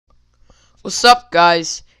What's up,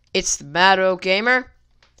 guys? It's the Mado Gamer,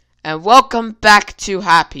 and welcome back to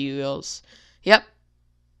Happy Wheels. Yep,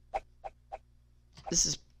 this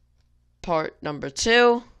is part number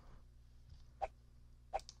 2.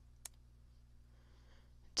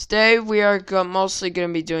 Today we are mostly going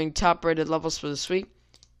to be doing top-rated levels for this week.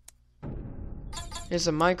 Here's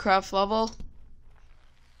a Minecraft level.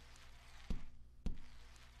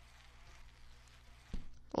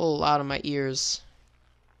 A little loud in my ears.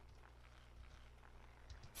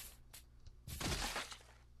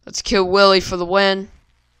 Let's kill Willie for the win.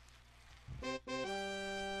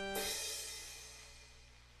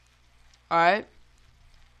 Alright.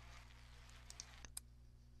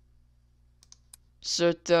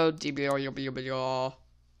 Certo DBO.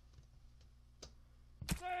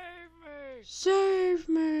 Save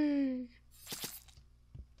me!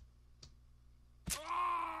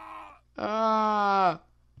 Ah!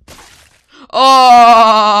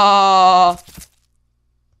 Oh!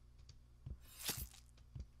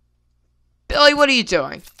 Billy, what are you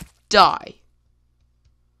doing? Die.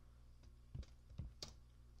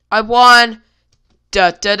 I won.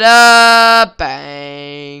 Da da da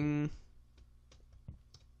bang.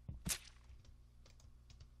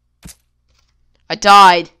 I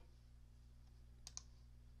died.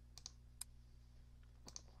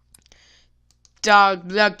 Da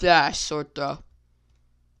blah blah sorta.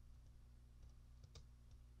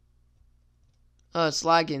 Oh, it's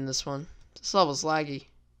laggy in this one. This level's laggy.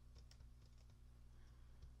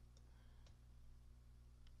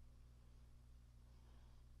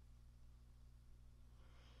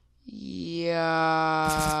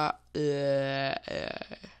 Yeah.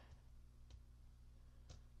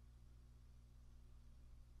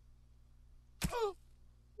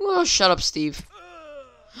 Oh, shut up, Steve.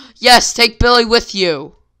 Yes, take Billy with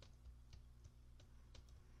you.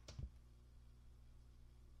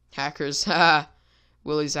 Hackers. Ha.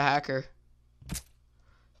 Willie's a hacker.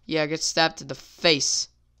 Yeah, get stabbed in the face.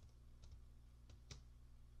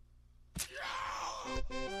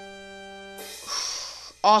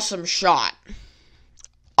 Awesome shot.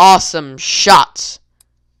 Awesome shots.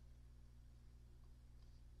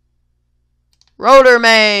 Rotor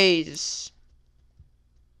maze.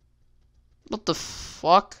 What the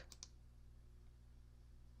fuck?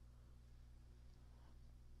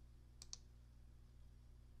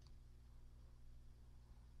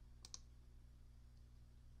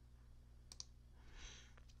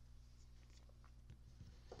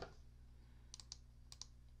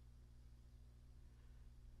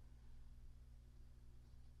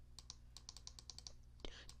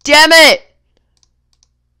 Damn it!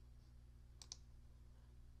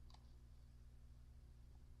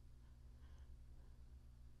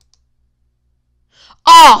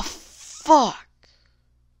 Oh, fuck.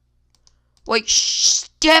 Wait,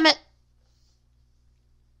 damn it.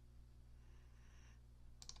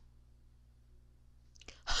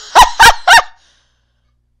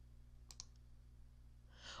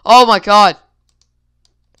 Oh my god.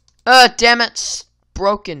 Damn it. It's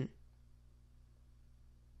broken.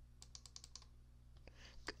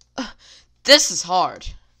 This is hard.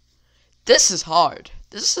 This is hard.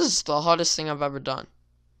 This is the hardest thing I've ever done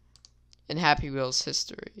in Happy Wheels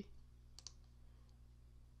history.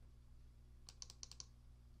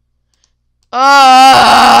 Ah!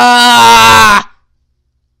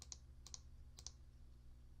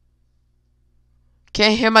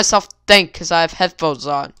 Can't hear myself think because I have headphones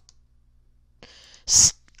on.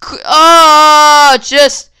 Oh,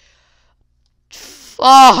 just.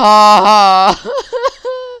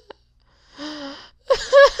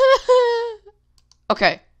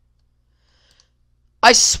 Okay.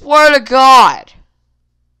 I swear to God.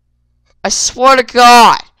 I swear to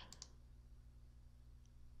God.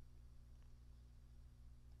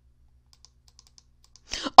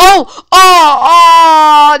 Oh! Oh!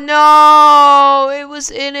 Oh! No! It was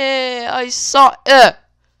in it. I saw it.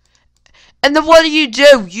 And then what do?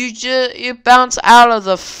 You bounce out of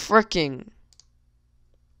the fricking.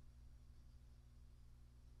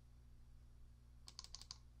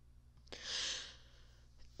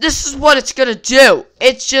 This is what it's gonna do.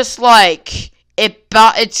 It's just like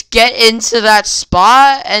it's get into that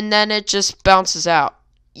spot and then it just bounces out.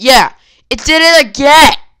 Yeah, it did it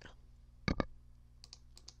again.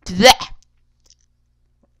 That.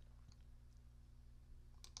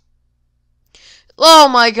 Oh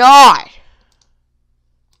my god.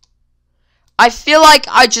 I feel like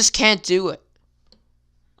I just can't do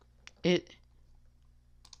it.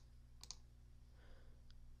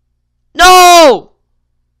 No!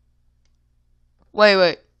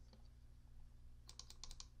 Wait.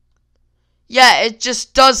 Yeah, it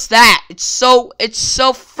just does that. It's so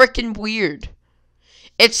freaking weird.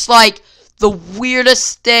 It's like the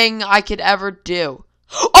weirdest thing I could ever do.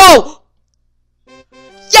 Oh!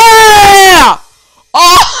 Yeah!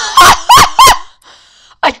 Oh!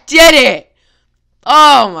 I did it!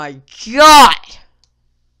 Oh my god!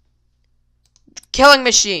 Killing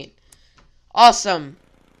machine. Awesome.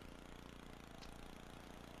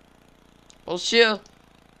 We'll shoot.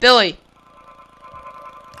 Billy.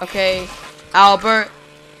 Okay. Albert.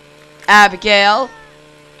 Abigail.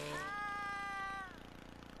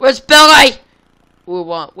 Where's Billy? We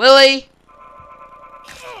want Willie.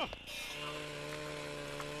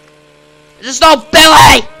 There's no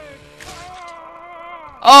Billy!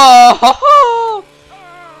 Oh! Ho, ho.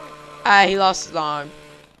 Ah, he lost his arm.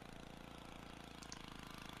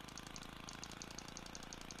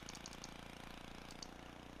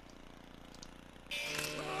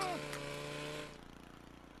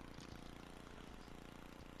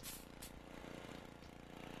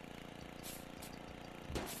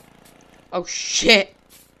 Oh shit.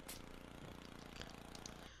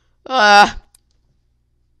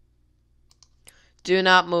 Do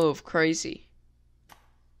not move, crazy.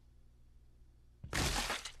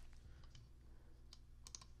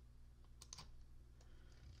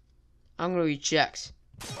 I'm gonna reject.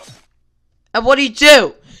 And what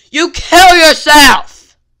do? You kill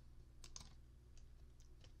yourself!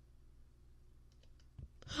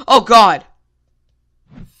 Oh god.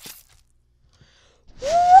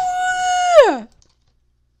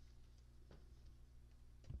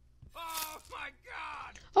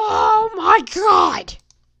 Oh my god!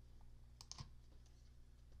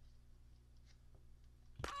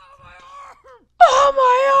 Oh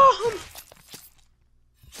my arm!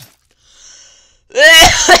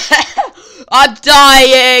 I'm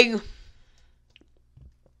dying!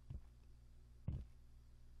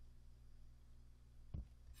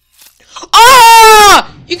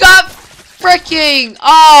 Oh! You got freaking...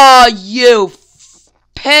 Oh, you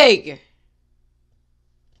pig!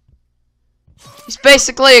 He's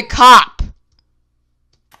basically a cop.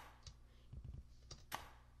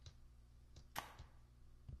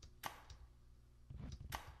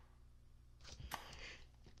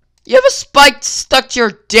 You have a spike stuck to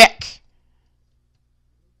your dick.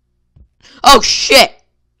 Oh shit.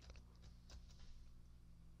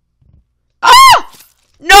 Ah!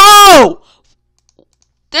 No!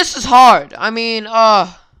 This is hard. I mean,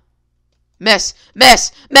 miss,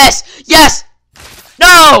 miss, miss. Yes!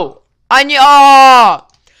 No! I need,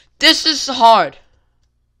 this is hard.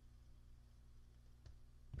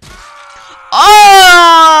 Oh!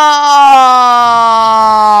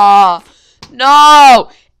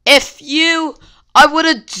 No! I would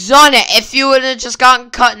have done it if you would have just gotten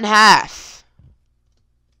cut in half.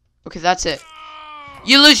 Okay, that's it.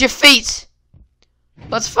 You lose your feet.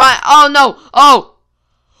 Let's find, oh no, oh.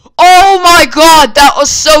 Oh my god, that was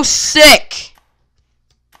so sick.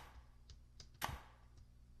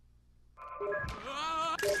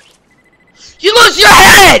 You lose your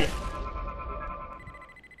head!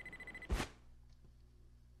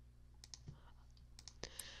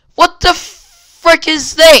 What the frick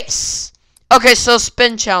is this? Okay, so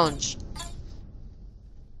spin challenge.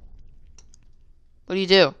 What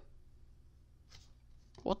do?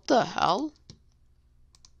 What the hell?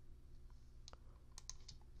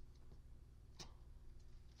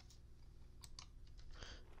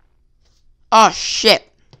 Oh shit.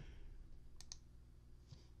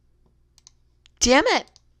 Damn it.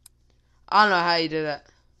 I don't know how you do that.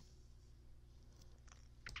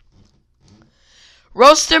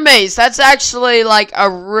 Roaster maze. That's actually like a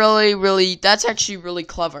that's actually really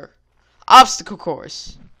clever. Obstacle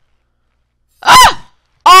course. Ah!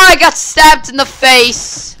 Oh, I got stabbed in the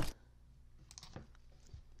face.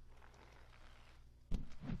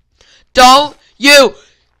 Don't you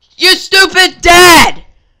stupid dad.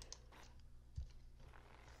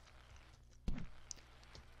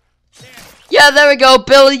 Yeah, there we go,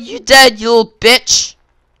 Billy. You dead, you little bitch.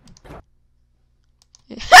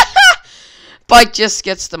 Bike just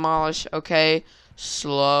gets demolished. Okay,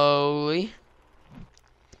 slowly.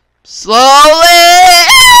 Slowly.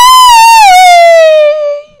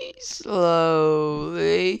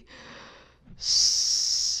 Slowly.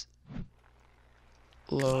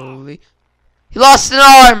 Slowly. He lost an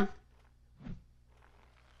arm.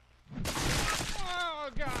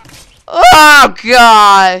 Oh,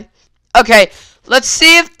 God. Okay, let's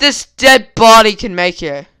see if this dead body can make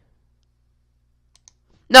it.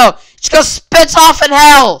 No, she's gonna spit off in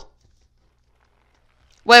hell.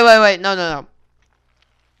 Wait, no.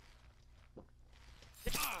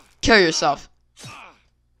 Kill yourself.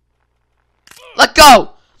 Let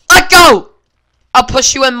go. Let go. I'll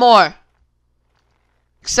push you in more.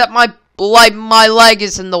 Except my leg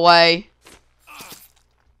is in the way.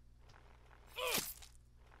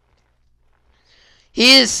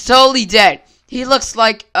 He is totally dead. He looks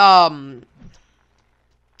like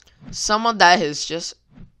someone that is just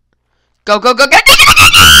go.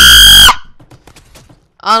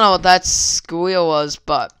 I don't know what that squeal was,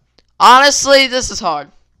 but honestly, this is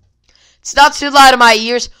hard. It's not too loud in my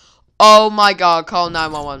ears. Oh my god, call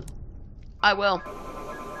 911. I will.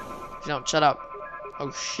 If you don't shut up.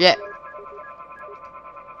 Oh shit.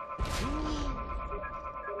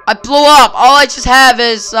 I blew up. All I just have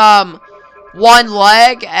is one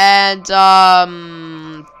leg and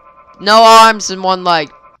no arms and one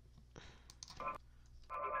leg.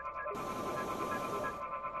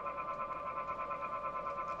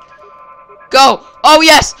 Go! Oh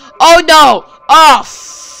yes! Oh no! Oh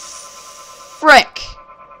frick!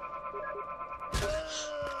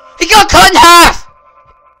 He got cut in half!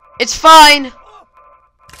 It's fine.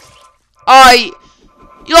 Oh,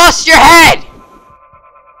 you lost your head!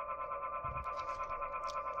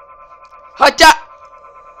 What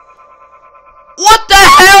the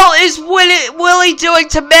hell is Willie doing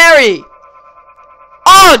to Mary?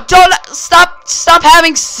 Oh, don't stop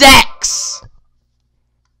having sex!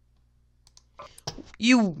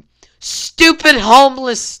 You stupid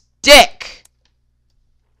homeless dick!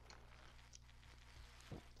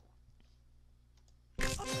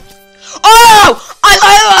 Oh!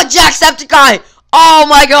 I love Jacksepticeye! Oh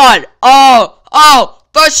my god! Oh!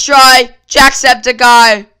 First try,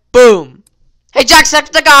 Jacksepticeye. Boom! Hey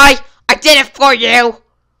Jacksepticeye! I did it for you!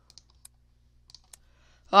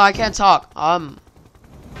 Oh, I can't talk. Oh.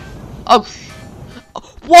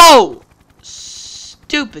 Whoa!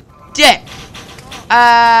 Stupid dick!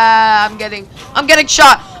 I'm getting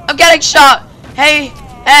shot! I'm getting shot! Hey!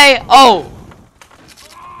 Oh!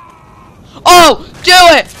 Oh! Do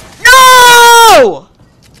it! No!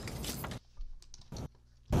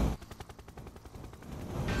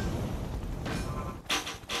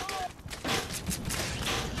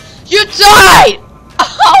 You died!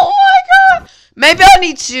 Oh my god! Maybe I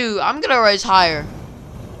need to. I'm gonna raise higher.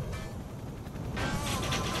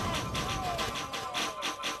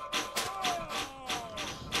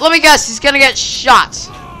 Let me guess, he's gonna get shot.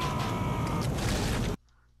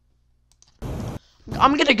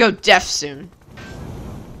 I'm gonna go deaf soon.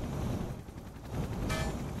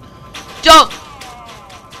 Don't!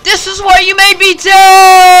 This is what you made me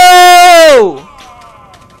do!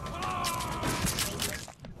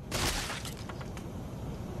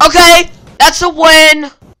 Okay, that's a win.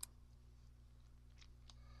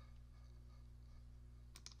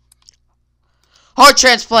 Heart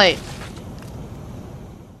transplant.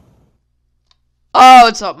 Oh,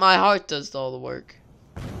 it's up. My heart does all the work.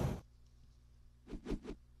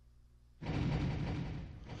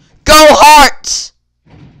 Go heart!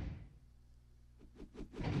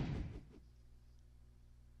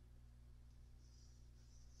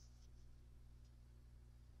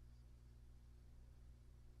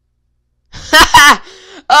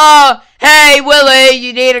 Oh, hey Willie,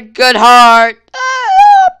 you need a good heart.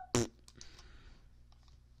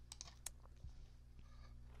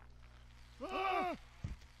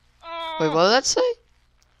 Wait, what did that say?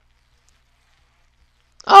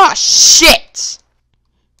 Oh, shit!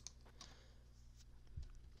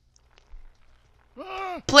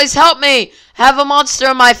 Please help me! I have a monster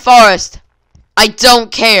in my forest. I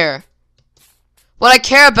don't care. What I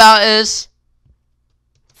care about is...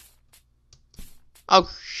 Oh,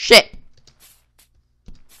 shit.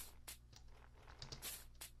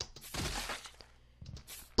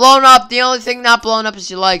 Blown up. The only thing not blown up is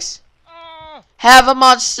your legs. Have a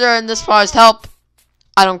monster in this forest. Help.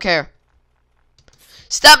 I don't care.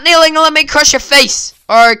 Stop kneeling and let me crush your face.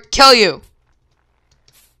 Or kill you.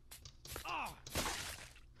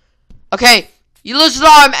 Okay. You lose an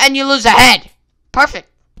arm and you lose a head. Perfect.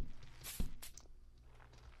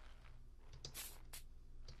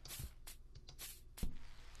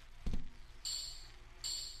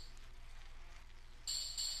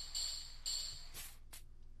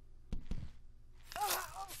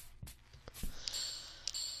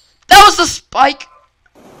 That was the spike.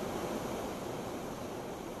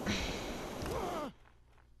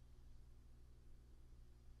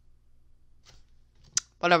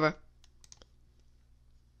 Whatever.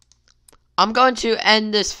 I'm going to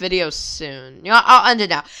end this video soon. You know, I'll end it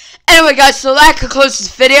now. Anyway, guys, so that concludes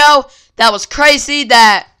this video. That was crazy.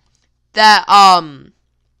 That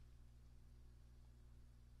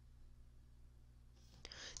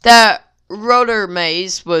rotor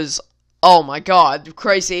maze was Oh my god,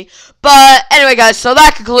 crazy. But anyway, guys, so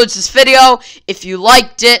that concludes this video. If you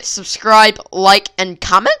liked it, subscribe, like, and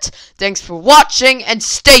comment. Thanks for watching, and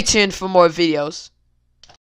stay tuned for more videos.